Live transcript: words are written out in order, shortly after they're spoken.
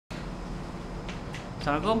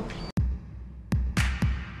Assalamualaikum.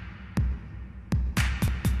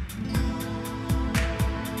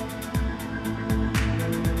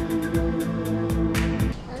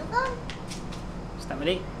 Start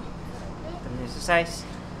balik. Kita boleh exercise.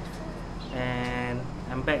 And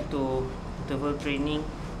I'm back to interval training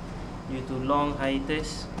due to long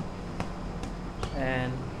hiatus. And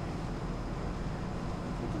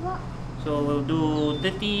so we'll do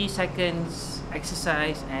 30 seconds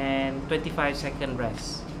exercise and 25 second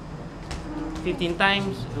rest. 15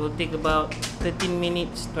 times, it will take about 13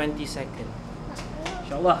 minutes 20 seconds.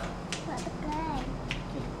 InsyaAllah.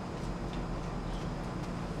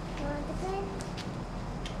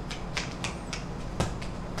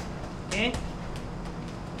 Okay.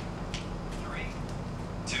 3,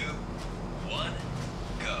 2, 1,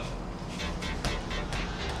 go.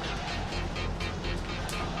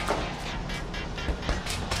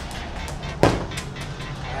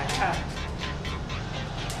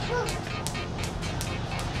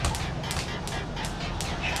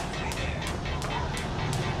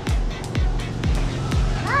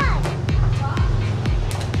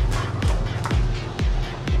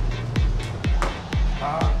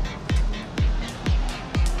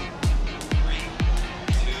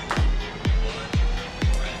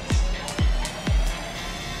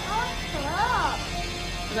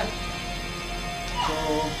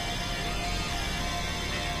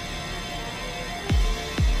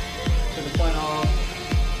 So the point of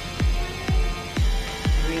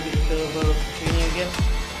doing the interval training again,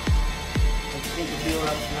 I just need to build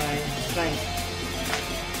up my strength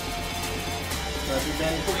rather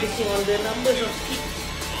than focusing on the numbers of hits.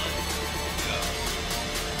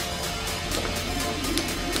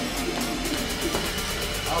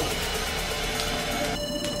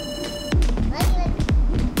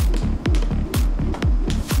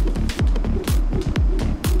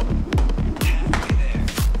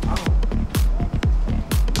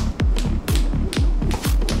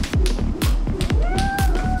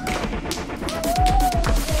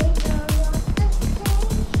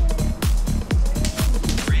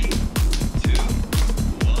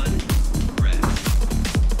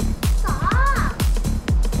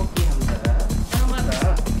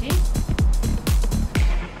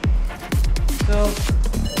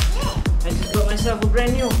 A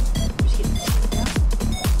brand new.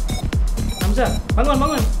 Hamzah,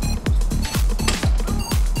 bangun.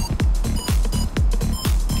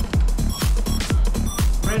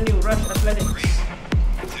 Brand new Rush Athletics.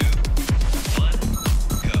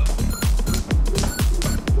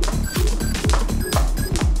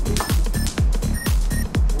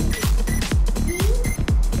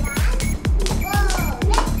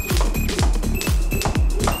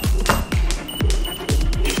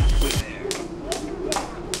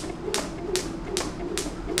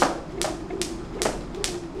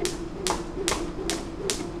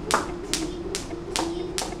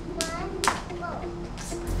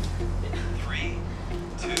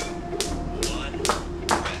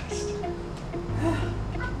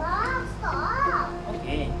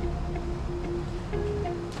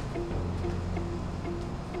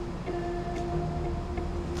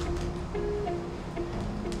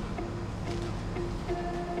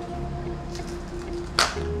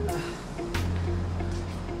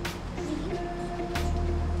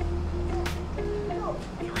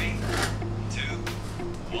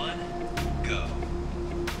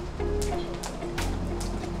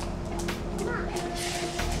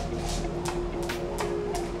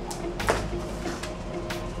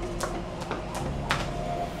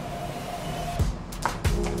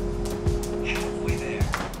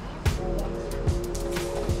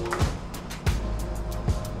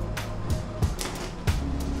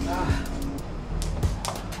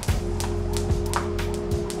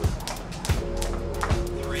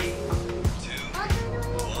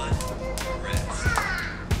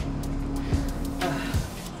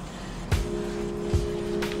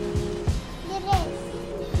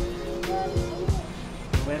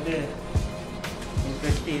 Weather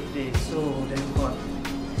impressive day, so damn hot.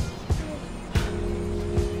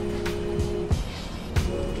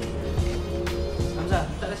 Hamzah,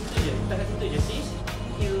 letak kat situ je, please.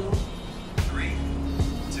 Thank you. 3,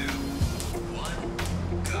 2, 1,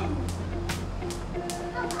 go.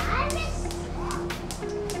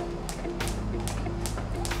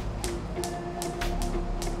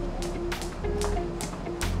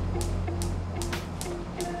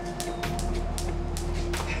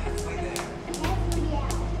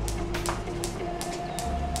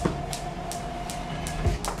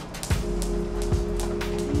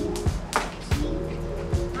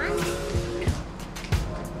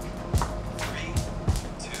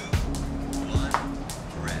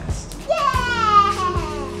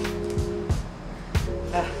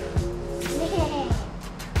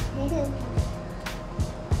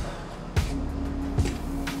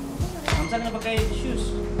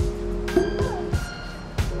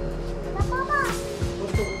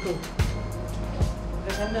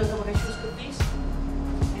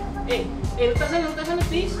 letak sana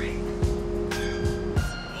please. 3, 2,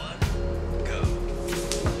 1, go.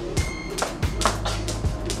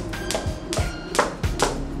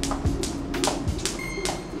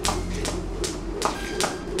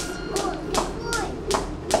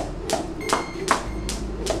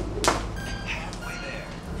 Halfway there.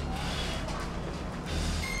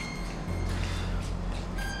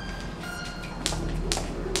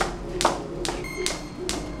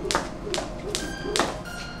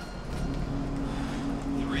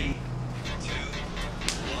 3, 2,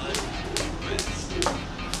 1, rest.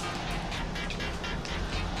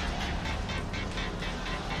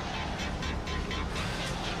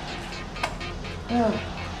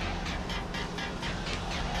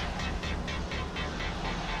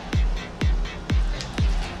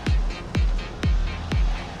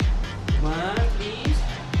 One, please.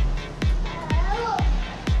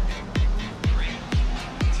 3,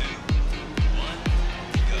 2, 1,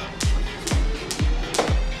 go.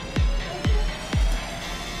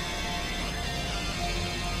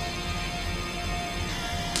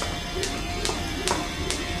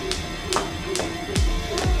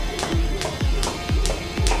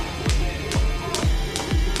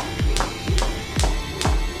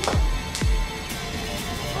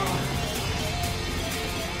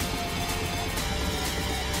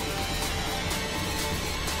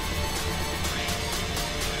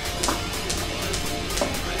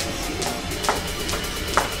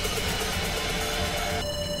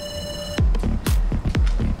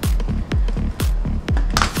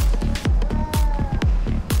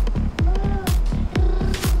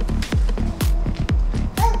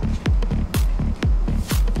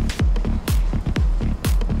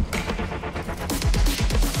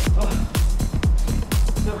 So,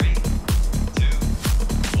 3, 2,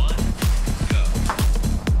 1, go.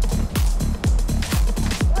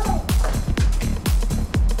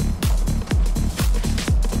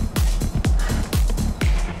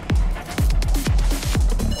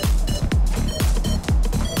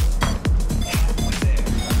 Halfway there.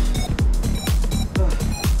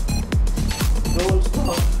 don't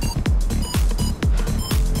stop.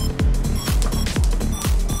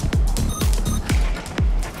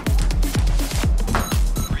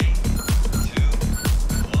 3, 2,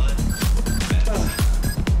 1, rest.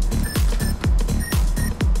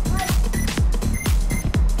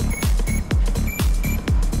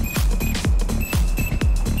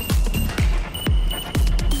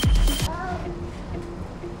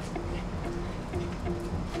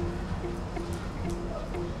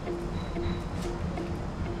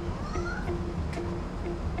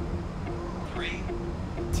 Three,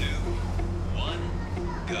 two, one,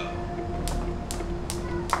 go.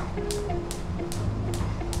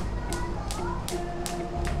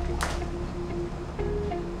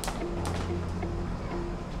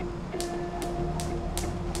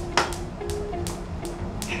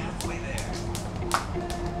 Halfway there.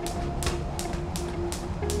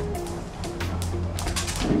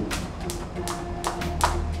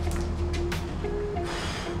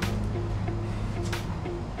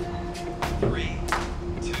 Three,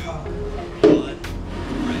 two, one,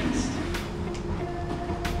 rest.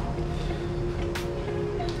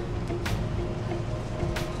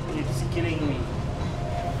 It's killing me.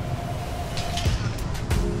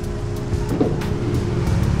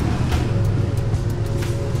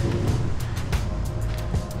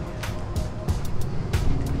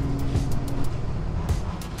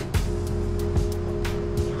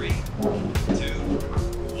 Three, two,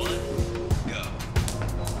 one, go.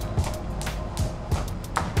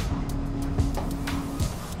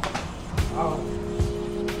 Oh.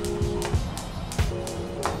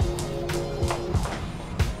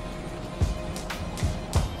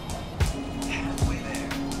 Halfway there.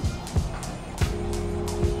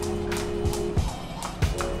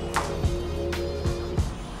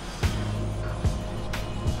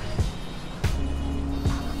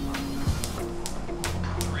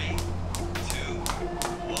 3, 2,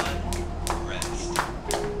 1, rest.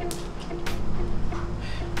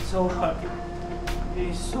 So hard. It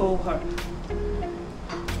is so hard.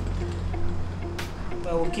 But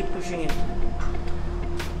I will keep pushing it.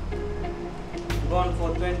 Gone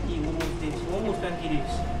for 20 almost 20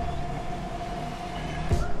 days.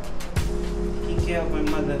 Taking care of my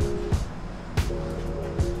mother.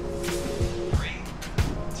 3,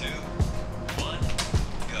 2, 1,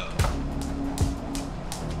 go.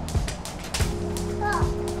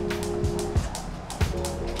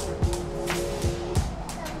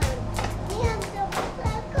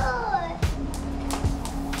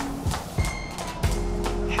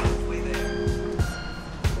 Halfway there.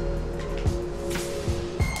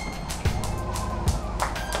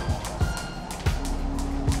 3,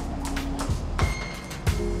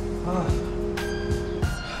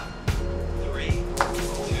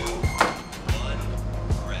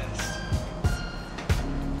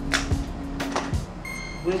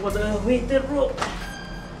 for the weighted rope.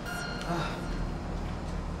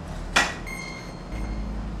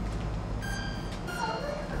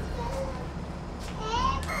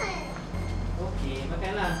 Okay,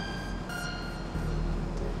 makanlah.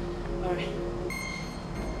 Alright.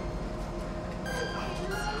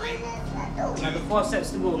 Another 4 sets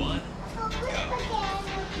to go. 1, go.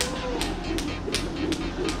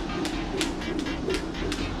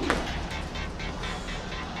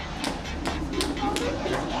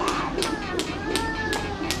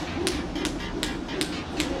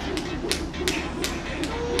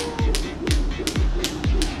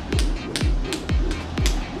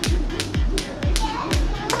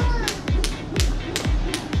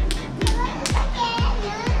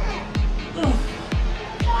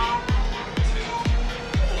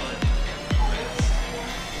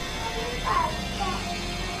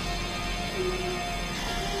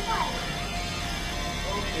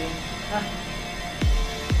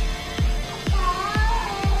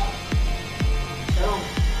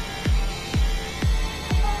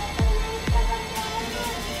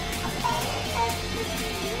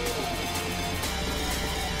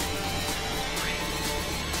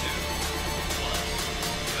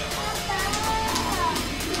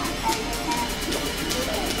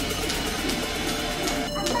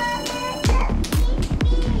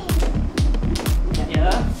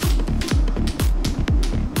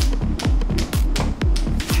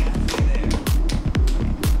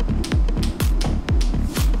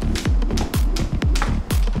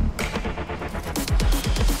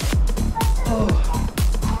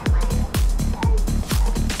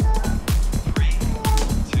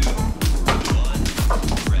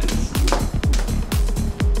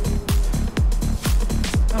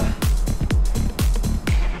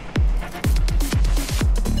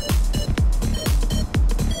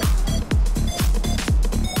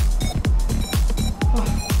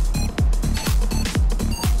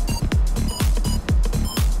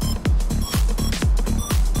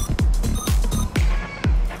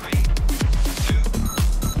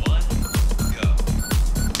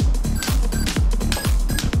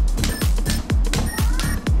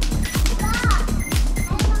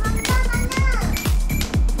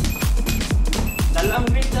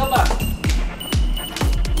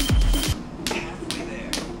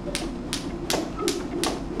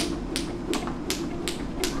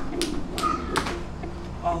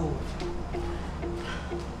 Oh.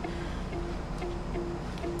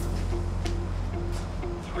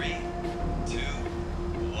 Three, two,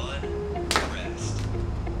 one, rest.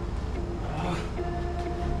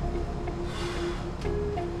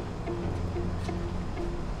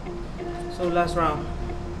 So last round,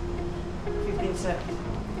 15 sets.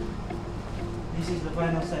 This is the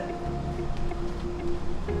final set.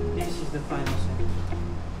 This is the final set.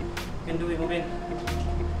 You can do it, Mubin.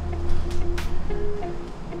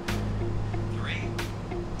 3,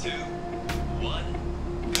 2, 1,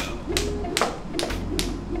 go.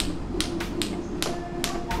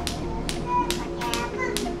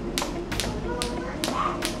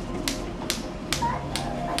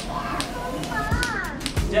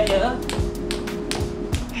 Sekejap ya.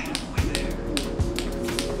 Halfway there.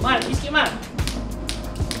 Man, sikit man.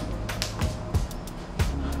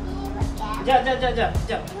 Sekejap.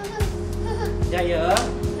 Sekejap ya.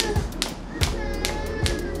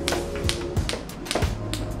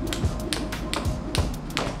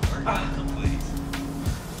 Workout complete.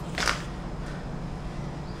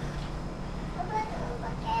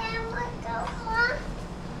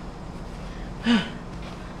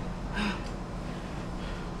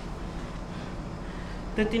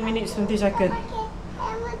 Thirteen minutes 20 seconds.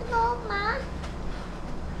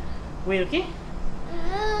 Wait, okay?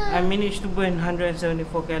 I managed to burn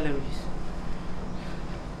 174 calories.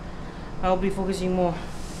 I'll be focusing more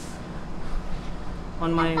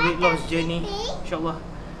on my weight loss journey, insyaAllah.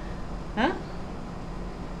 Huh?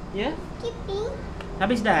 Yeah?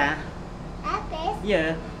 Habis dah?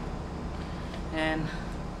 Yeah. And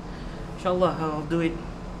insyaAllah I'll do it.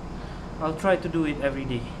 I'll try to do it every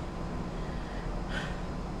day.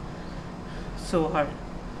 So hard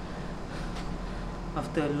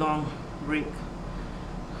after a long break.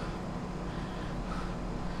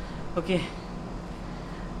 Okay,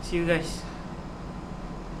 see you guys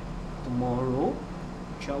tomorrow,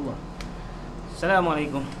 insyaAllah.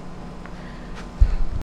 Assalamualaikum.